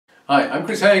Hi, I'm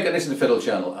Chris Haigh and this is the Fiddle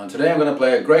channel, and today I'm going to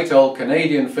play a great old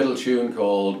Canadian fiddle tune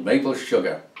called Maple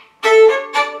Sugar.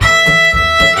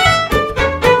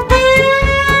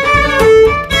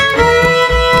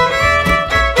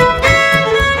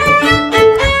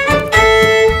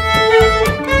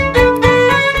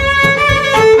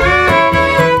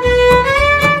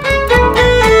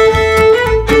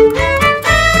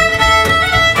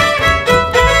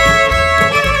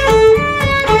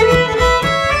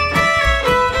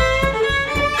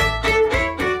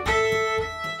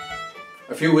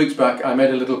 A few weeks back I made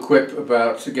a little quip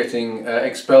about getting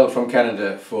expelled from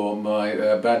Canada for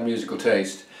my bad musical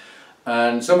taste,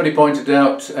 and somebody pointed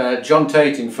out, John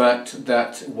Tate in fact,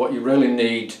 that what you really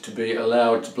need to be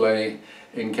allowed to play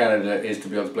in Canada is to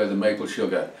be able to play the Maple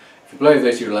Sugar. If you play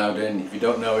this you're allowed in, if you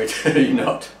don't know it you're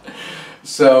not.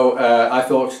 So I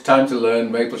thought, time to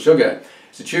learn Maple Sugar.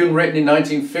 It's a tune written in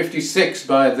 1956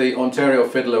 by the Ontario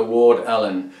fiddler Ward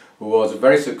Allen, who was a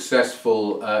very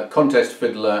successful contest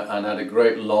fiddler and had a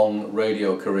great long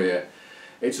radio career.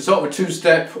 It's a sort of a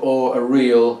two-step or a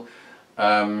reel,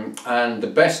 and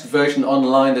the best version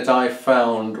online that I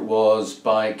found was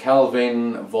by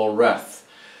Calvin Volrath.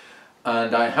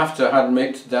 And I have to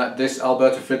admit that this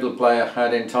Alberta fiddle player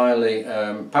had entirely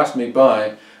passed me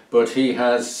by, but he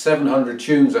has 700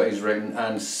 tunes that he's written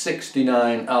and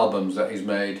 69 albums that he's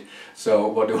made, so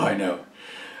what do I know?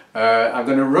 I'm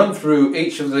going to run through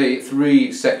each of the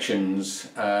three sections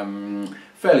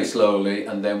fairly slowly,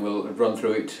 and then we'll run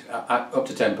through it up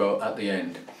to tempo at the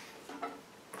end.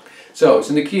 So it's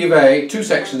in the key of A, two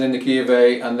sections in the key of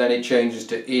A, and then it changes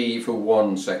to E for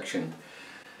one section.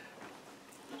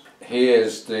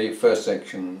 Here's the first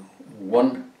section.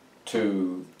 1,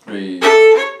 2, 3.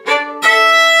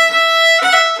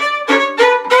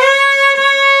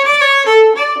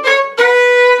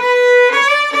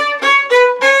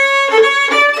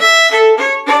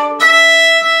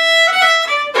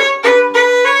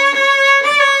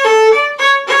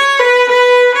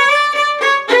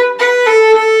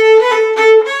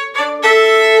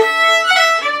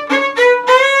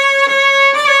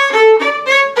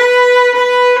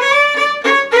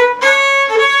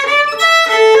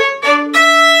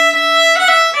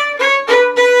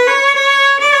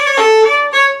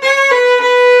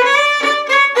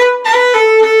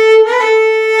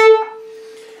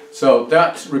 So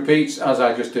that repeats as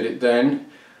I just did it then.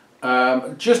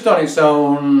 Just on its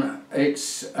own,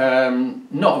 it's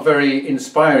not a very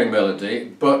inspiring melody,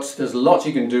 but there's lots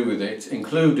you can do with it,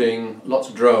 including lots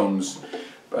of drones.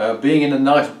 Being in a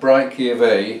nice bright key of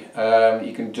A,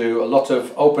 you can do a lot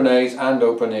of open A's and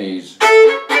open E's.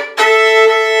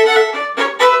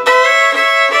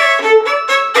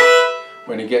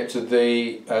 When you get to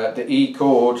the E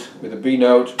chord with a B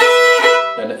note,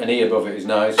 then an E above it is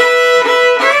nice.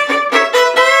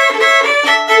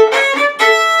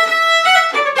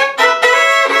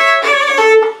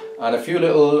 And a few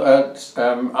little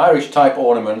Irish type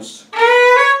ornaments.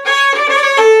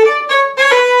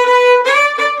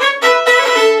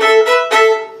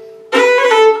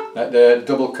 At the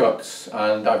double cuts,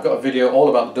 and I've got a video all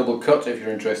about the double cut if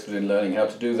you're interested in learning how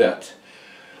to do that.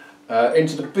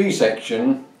 Into the B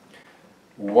section.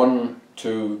 1,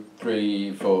 2,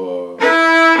 3, 4.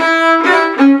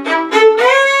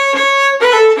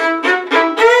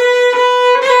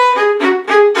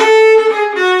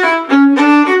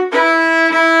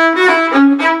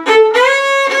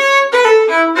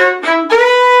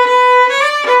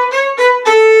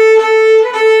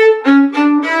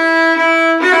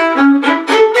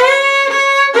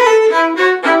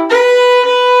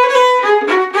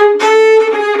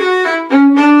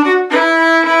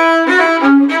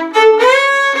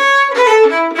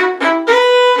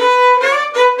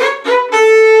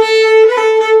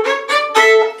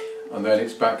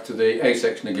 Back to the A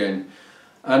section again,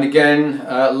 and again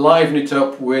liven it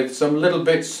up with some little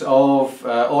bits of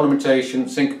ornamentation,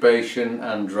 syncopation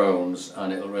and drones,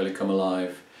 and it'll really come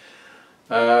alive.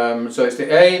 So it's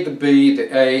the A, the B,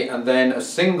 the A, and then a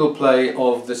single play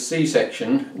of the C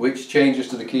section, which changes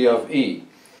to the key of E.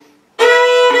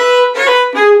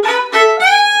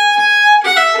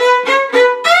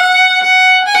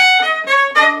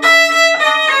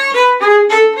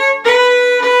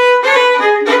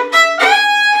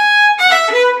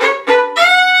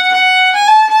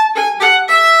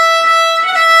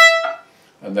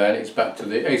 And then it's back to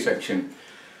the A section.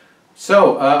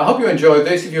 So I hope you enjoyed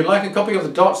this. If you'd like a copy of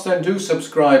the dots, then do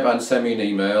subscribe and send me an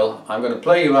email. I'm going to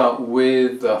play you out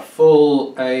with the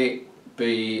full A,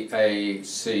 B, A,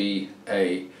 C,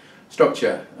 A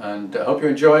structure, and I hope you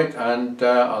enjoy it, and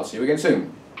I'll see you again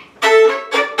soon.